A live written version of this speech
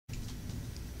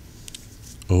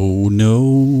Oh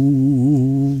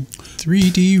no.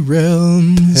 3D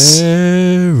realms.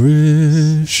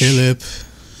 Perish. Philip.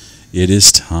 It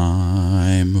is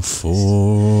time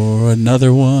for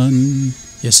another one.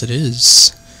 Yes, it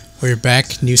is. We're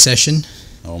back, new session.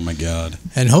 Oh my god.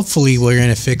 And hopefully we're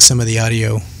going to fix some of the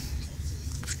audio,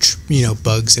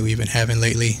 bugs that we've been having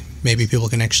lately. Maybe people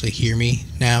can actually hear me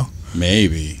now.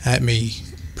 Maybe. That'd be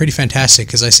pretty fantastic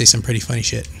because I say some pretty funny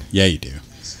shit. Yeah, you do.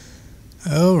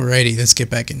 Alrighty, let's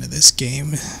get back into this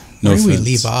game. No Where did we offense.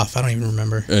 leave off? I don't even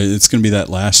remember. It's going to be that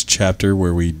last chapter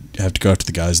where we have to go after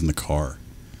the guys in the car.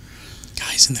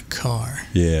 Guys in the car.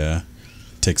 Yeah.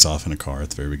 Takes off in a car at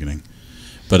the very beginning.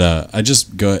 But I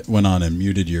just went on and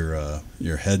muted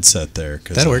your headset there.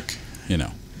 That'll work.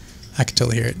 I could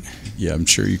totally hear it. Yeah, I'm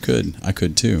sure you could. I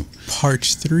could too. Part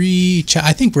 3.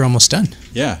 I think we're almost done.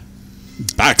 Yeah.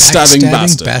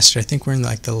 Backstabbing bastard. I think we're in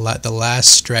like the last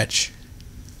stretch.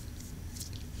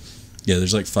 Yeah,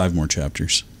 there's like 5 more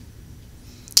chapters.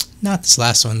 Not this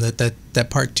last one. That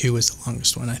part 2 was the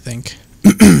longest one, I think.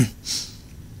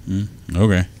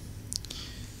 Okay.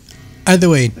 Either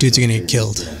way, dudes are gonna get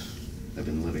killed. I've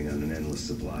been living on an endless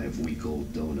supply of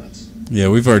week-old donuts. Yeah,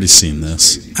 we've already seen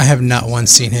this. I have not once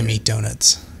seen him eat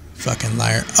donuts. Fucking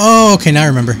liar. Oh, okay, now I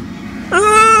remember.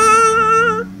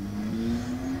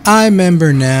 I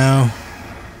remember now.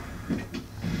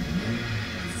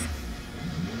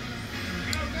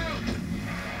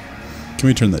 Can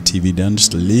we turn that TV down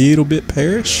just a little bit,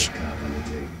 Parrish?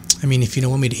 I mean, if you don't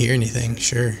want me to hear anything,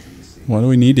 sure. Why do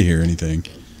we need to hear anything?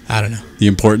 I don't know. The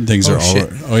important things are all...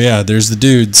 shit. Oh, yeah, there's the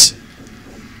dudes.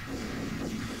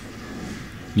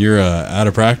 You're out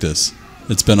of practice.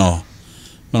 It's been a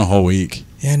whole week.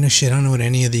 Yeah, no shit. I don't know what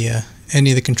any of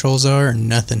the controls are or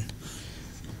nothing.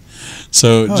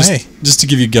 So hey. just to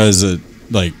give you guys an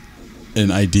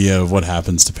idea of what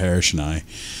happens to Parrish and I.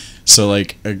 So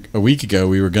like a week ago,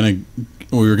 we were gonna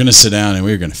sit down and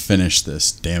we were gonna finish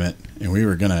this. Damn it! And we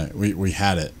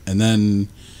had it, and then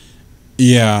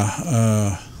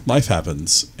life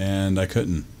happens, and I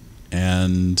couldn't.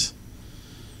 And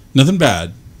nothing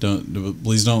bad.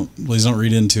 Please don't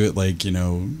read into it like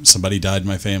somebody died in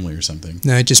my family or something.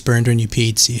 No, it just burned when you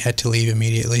peed, so you had to leave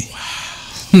immediately.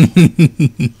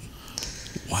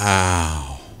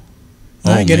 Wow.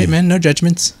 I get it, man. No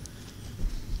judgments.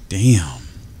 Damn.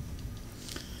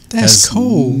 That's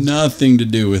cold. Nothing to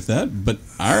do with that, but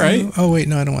all right. Oh, wait,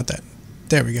 no, I don't want that.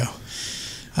 There we go.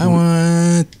 I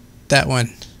want that one.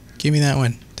 Give me that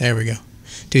one. There we go.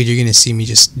 Dude, you're going to see me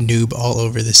just noob all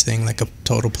over this thing like a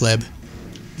total pleb.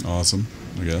 Awesome,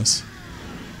 I guess.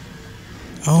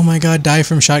 Oh my god, die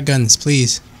from shotguns,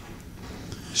 please.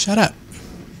 Shut up.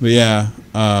 But yeah,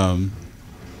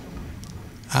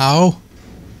 Ow.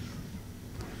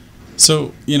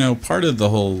 so, part of the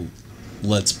whole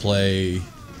Let's Play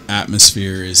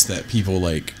atmosphere is that people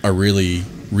are really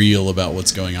real about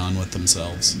what's going on with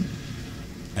themselves.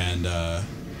 And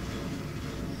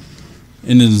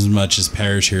in as much as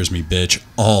Parrish hears me bitch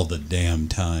all the damn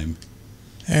time.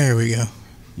 There we go.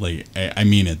 I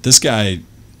mean it. This guy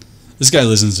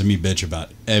listens to me bitch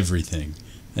about everything.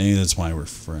 I think that's why we're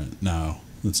friends. No,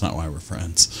 that's not why we're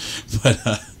friends. But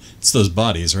it's those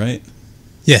bodies, right?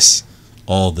 Yes.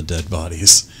 All the dead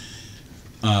bodies.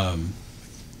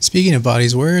 Speaking of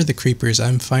bodies, where are the creepers?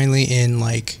 I'm finally in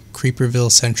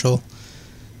Creeperville Central.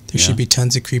 There should be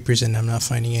tons of creepers, and I'm not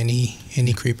finding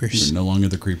any creepers. You're no longer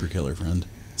the creeper killer, friend.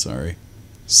 Sorry.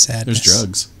 Sadness. There's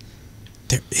drugs.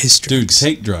 There is drugs. Dude,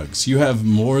 take drugs. You have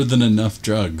more than enough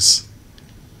drugs.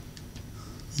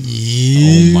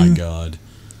 Yeah. Oh my god.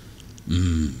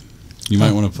 You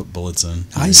might want to put bullets in.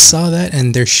 I saw that,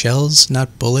 and they're shells,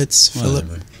 not bullets, Philip.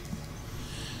 Whatever.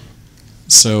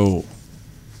 So,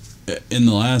 in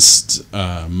the last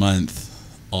month,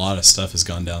 a lot of stuff has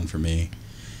gone down for me,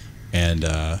 and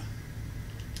at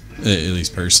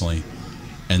least personally.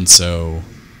 And so,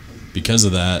 because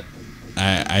of that,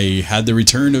 I had the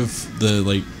return of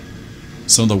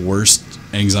some of the worst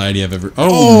anxiety I've ever...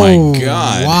 Oh my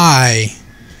god. Why?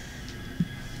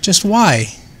 Just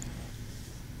why?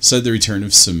 Said the return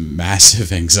of some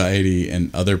massive anxiety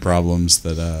and other problems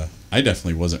that I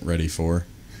definitely wasn't ready for.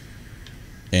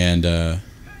 And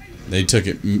they took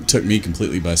me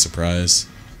completely by surprise.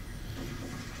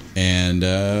 And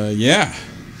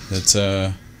it's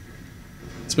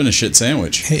been a shit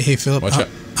sandwich. Hey Philip, Watch out.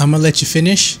 I'm gonna let you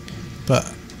finish,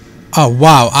 but oh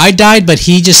wow, I died, but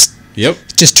he just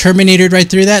terminated right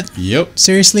through that. Yep.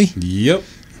 Seriously? Yep.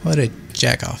 What a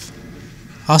jack off.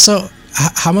 Also,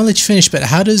 I'm gonna let you finish, but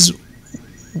how does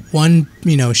one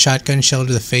shotgun shell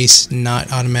to the face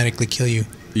not automatically kill you?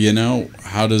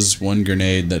 How does one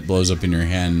grenade that blows up in your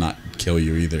hand not kill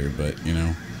you either? But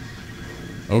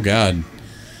Oh, God.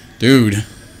 Dude.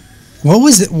 What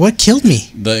was it? What killed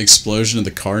me? The explosion of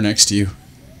the car next to you.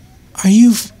 Are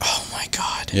you... Oh, my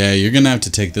God. Yeah, you're going to have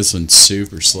to take this one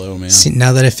super slow, man. See,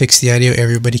 now that I fixed the audio,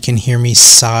 everybody can hear me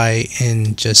sigh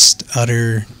in just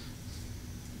utter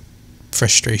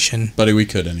frustration. Buddy, we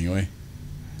could anyway.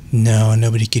 No,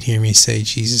 nobody could hear me say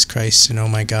Jesus Christ and oh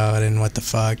my God and what the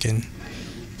fuck and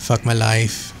fuck my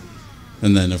life.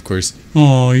 And then, of course,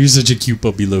 oh, you're such a cute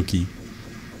puppy, Loki.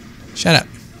 Shut up.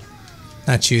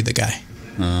 Not you, the guy.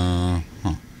 Huh.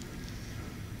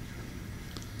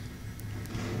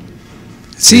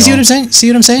 See what I'm saying? See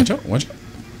what I'm saying? Watch out.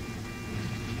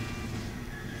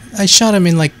 I shot him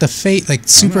in like the face, like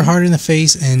super hard in the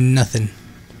face and nothing.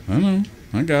 I know.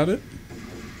 I got it.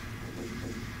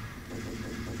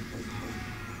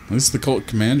 At least the Colt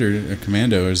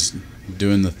Commando is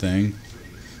doing the thing.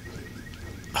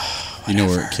 You know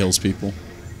where it kills people?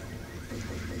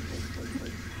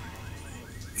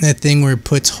 That thing where it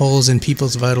puts holes in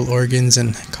people's vital organs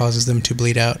and causes them to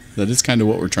bleed out. That is kind of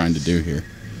what we're trying to do here.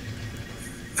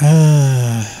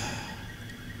 Uh,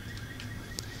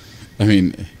 I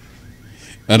mean,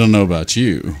 I don't know about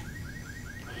you,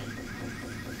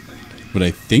 but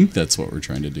I think that's what we're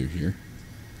trying to do here.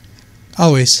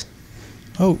 Always.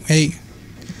 Oh, hey.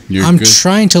 You're I'm good.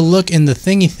 trying to look in the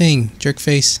thingy thing, jerk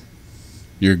face.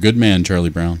 You're a good man, Charlie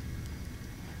Brown.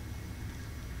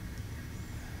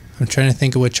 I'm trying to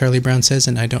think of what Charlie Brown says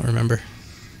and I don't remember.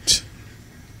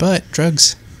 But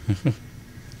drugs.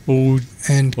 Oh,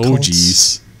 And oh, cults.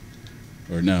 jeez.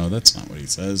 Or no, that's not what he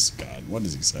says. God, what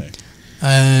does he say?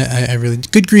 I really...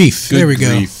 Good grief. Good there we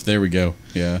grief. There we go.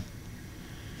 Yeah.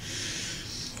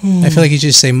 go. I feel like you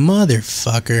just say,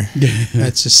 motherfucker.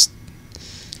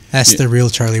 That's the real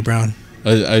Charlie Brown.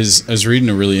 I was reading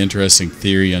a really interesting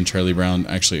theory on Charlie Brown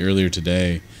actually earlier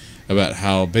today about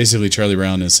how basically Charlie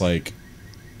Brown is like,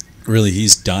 really,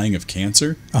 he's dying of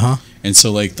cancer. Uh-huh. And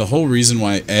so, like, the whole reason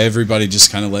why everybody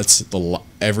just kind of lets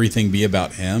everything be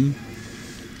about him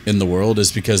in the world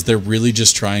is because they're really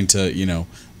just trying to, you know,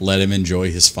 let him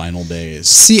enjoy his final days.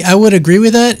 See, I would agree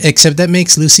with that, except that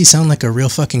makes Lucy sound like a real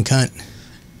fucking cunt.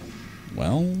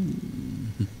 Well,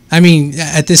 I mean,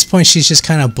 at this point, she's just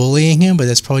kind of bullying him, but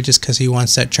that's probably just because he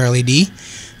wants that Charlie D.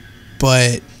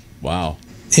 But wow.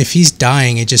 if he's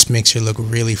dying, it just makes her look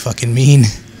really fucking mean.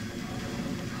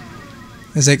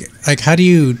 It's like how do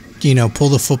you pull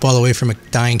the football away from a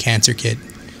dying cancer kid?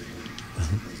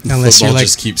 Unless Football you're like,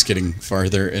 just keeps getting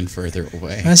farther and further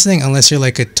away. that's the thing. Unless you're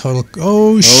like a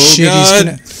total, shit, God.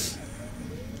 he's gonna.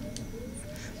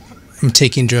 I'm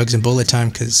taking drugs in bullet time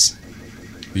because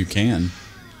You can.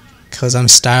 I'm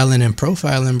styling and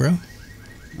profiling, bro.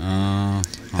 I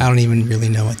don't even really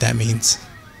know what that means.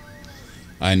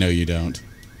 I know you don't.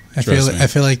 I Trust me.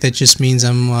 feel like that just means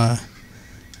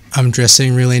I'm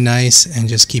dressing really nice and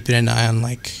just keeping an eye on,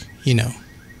 like,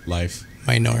 Life.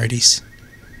 minorities.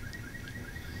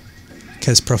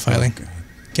 Because profiling. Oh, God.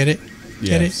 Get it?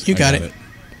 Get Yes, it? You I got it.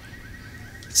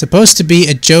 It's supposed to be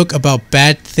a joke about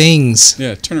bad things.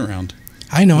 Yeah, turn around.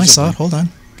 I know, I There's saw it. something. Hold on.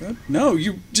 God. No,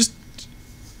 you just...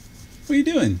 What are you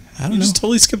doing? I don't You know. just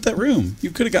totally skipped that room.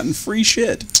 You could have gotten free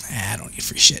shit. I don't need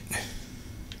free shit.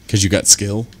 Because you got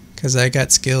skill. Because I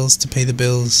got skills to pay the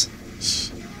bills.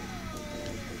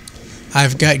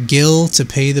 I've got Gil to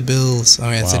pay the bills. Oh,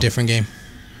 yeah, it's a Wow. different game.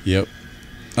 Yep.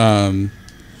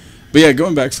 But yeah,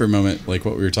 going back for a moment, like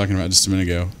what we were talking about just a minute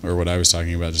ago, or what I was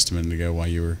talking about just a minute ago, while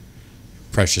you were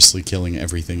preciously killing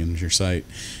everything in your sight.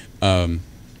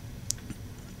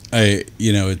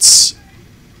 It's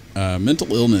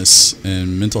mental illness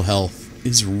and mental health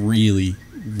is really,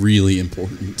 really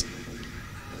important.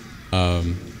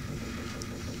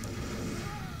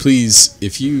 Please,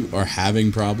 if you are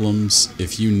having problems,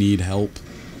 if you need help,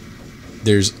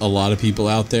 there's a lot of people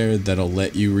out there that'll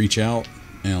let you reach out,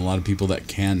 and a lot of people that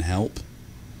can help.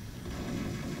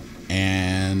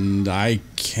 And I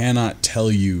cannot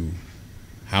tell you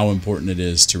how important it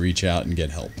is to reach out and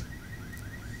get help.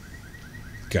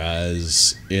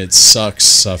 Because it sucks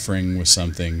suffering with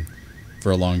something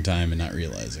for a long time and not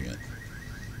realizing it.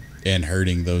 And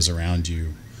hurting those around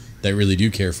you that really do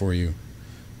care for you.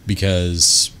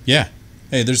 Because, yeah.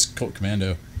 Hey, there's Colt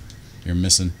Commando. You're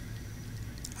missing.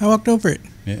 I walked over it.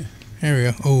 Yeah. There we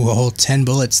go. Oh, a whole 10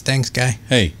 bullets. Thanks, guy.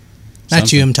 Hey. Not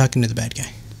something. you. I'm talking to the bad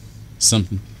guy.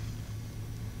 Something.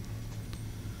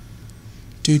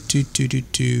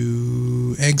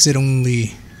 Exit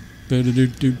only.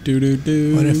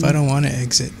 What if I don't want to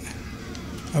exit?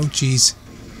 Oh, jeez.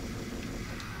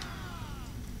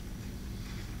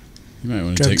 You might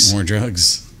want to take more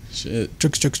drugs. Shit.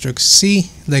 Drugs. See,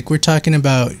 like, we're talking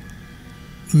about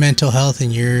mental health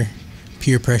and you're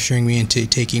peer pressuring me into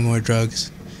taking more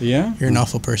drugs. Yeah? You're an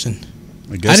awful person.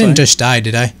 I guess I didn't just die,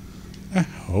 did I? I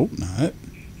hope not.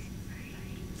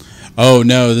 Oh,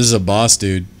 no, this is a boss,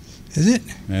 dude. Is it?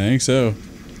 I think so.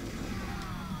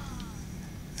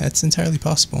 That's entirely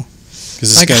possible.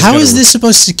 This Like, how is this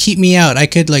supposed to keep me out? I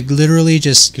could, like, literally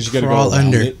just you gotta crawl go around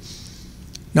under. it.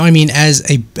 No, I mean as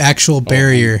a actual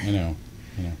barrier. I know.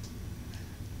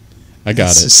 I got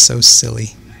This it. is so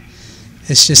silly.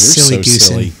 It's just You're silly so goose.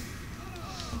 silly.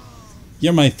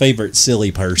 You're my favorite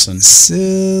silly person.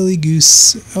 Silly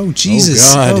goose. Oh,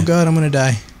 Jesus. God. Oh, God, I'm going to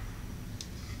die.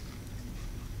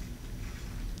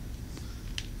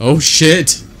 Oh,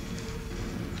 shit.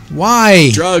 Why?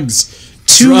 Drugs.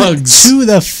 Drugs. To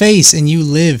the face, and you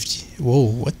lived. Whoa,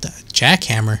 what the?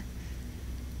 Jackhammer.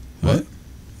 What?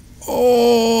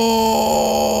 Oh,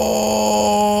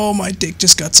 my dick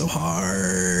just got so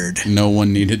hard. No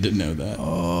one needed to know that.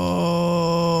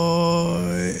 Oh,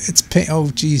 it's pain. Oh,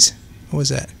 jeez. What was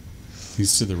that?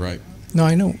 He's to the right. No,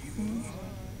 I know.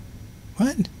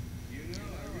 What?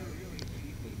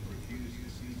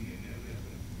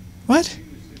 What?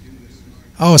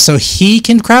 Oh, so he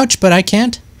can crouch, but I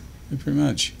can't? Pretty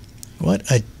much. What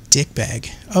a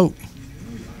dickbag. Oh.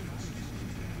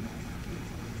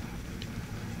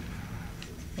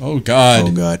 Oh, God.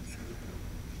 Oh, God.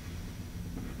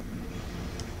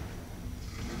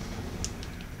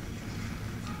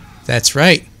 That's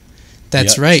right.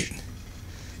 That's Yep. right.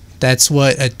 That's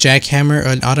what a jackhammer,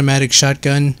 an automatic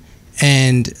shotgun,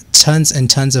 and tons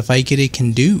of Vicodin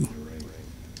can do.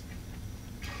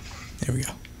 There we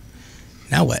go.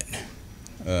 Now what?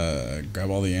 Grab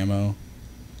all the ammo.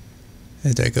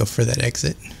 Did I go for that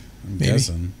exit? I'm Maybe.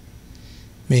 guessing.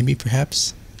 Maybe,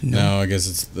 perhaps? No, I guess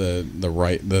it's the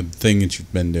thing that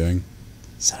you've been doing.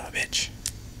 Son of a bitch.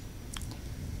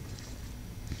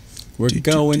 We're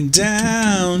going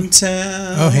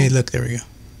downtown. Oh, hey, look, there we go.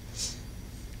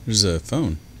 There's a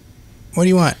phone. What do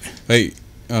you want? Hey,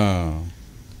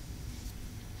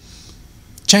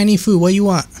 Chinese food, what do you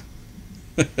want?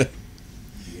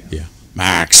 yeah.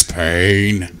 Max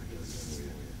Payne.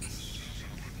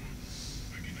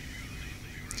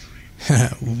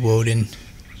 Woden.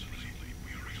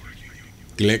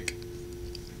 Glick.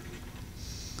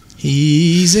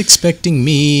 He's expecting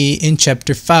me in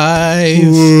chapter 5.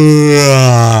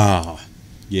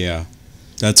 Yeah,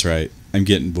 that's right. I'm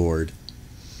getting bored.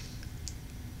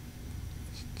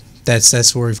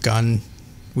 That's where we've gone.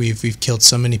 We've killed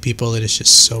so many people that it's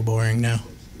just so boring now.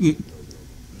 It's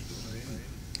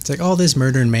like all this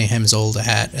murder and mayhem is old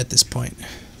hat at this point.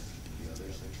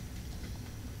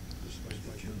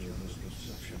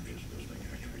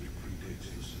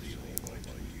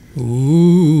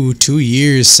 Ooh, 2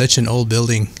 years, such an old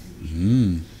building.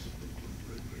 Mm.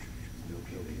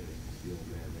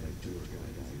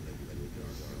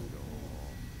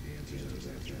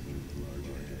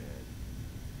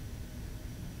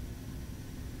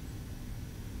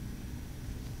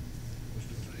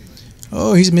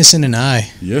 Oh, he's missing an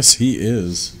eye. Yes, he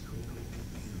is.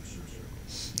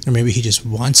 Or maybe he just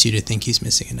wants you to think he's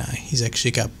missing an eye. He's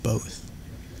actually got both.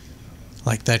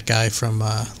 Like that guy from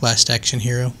Last Action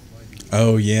Hero.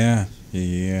 Oh, yeah.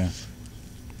 Yeah.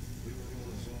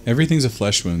 Everything's a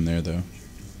flesh wound there, though.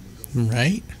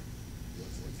 Right?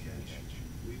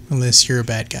 Unless you're a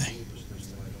bad guy.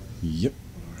 Yep.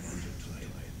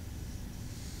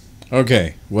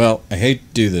 Okay, well, I hate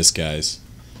to do this, guys.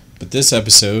 But this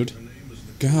episode,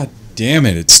 god damn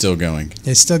it, it's still going.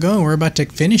 It's still going. We're about to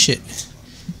finish it.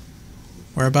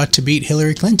 We're about to beat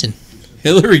Hillary Clinton.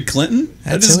 Hillary Clinton?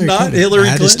 That's that is Hillary not Clinton. Hillary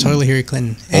That Clinton. is totally Hillary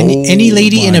Clinton. Any Oh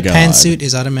lady in my a God. pantsuit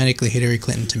is automatically Hillary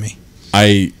Clinton to me.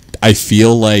 I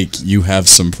feel like you have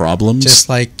some problems. Just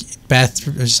like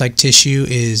tissue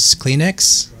is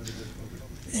Kleenex,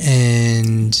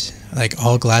 and like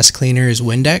all glass cleaner is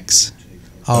Windex.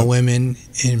 All women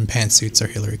in pantsuits are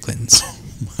Hillary Clintons.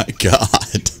 my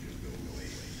god.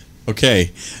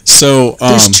 Okay, so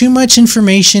There's too much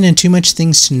information and too much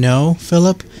things to know,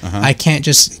 Philip. Uh-huh. I can't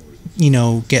just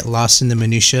get lost in the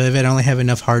minutia of it. I only have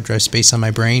enough hard drive space on my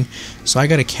brain, so I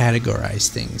got to categorize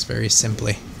things very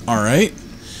simply. all right.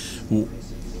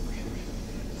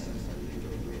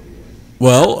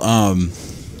 Well, I'm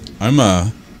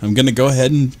gonna go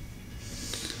ahead and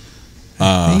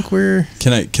I think we're.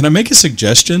 can I make a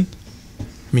suggestion?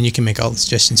 I mean, you can make all the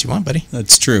suggestions you want, buddy,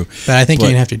 That's true. but I think But-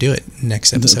 you're gonna have to do it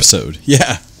next episode.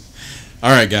 Yeah. All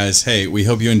right, guys. Hey, we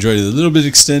hope you enjoyed it. A little bit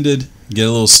extended. Get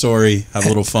a little story. Have a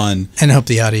little fun. And I hope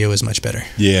the audio is much better.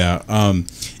 Yeah.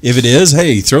 If it is,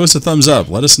 hey, throw us a thumbs up.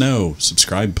 Let us know.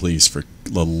 Subscribe, please, for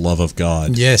the love of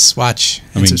God. Yes, watch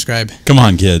and mean, subscribe. Come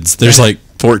on, kids. There's Right.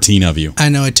 like 14 of you. I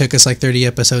know it took us like 30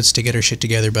 episodes to get our shit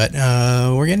together, but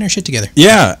we're getting our shit together.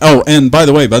 Yeah. Oh, and by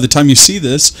the way, by the time you see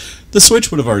this, the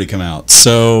Switch would have already come out.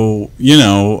 So,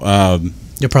 you'll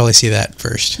probably see that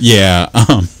first. Yeah.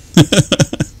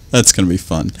 That's going to be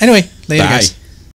fun. Anyway, later, Bye. guys.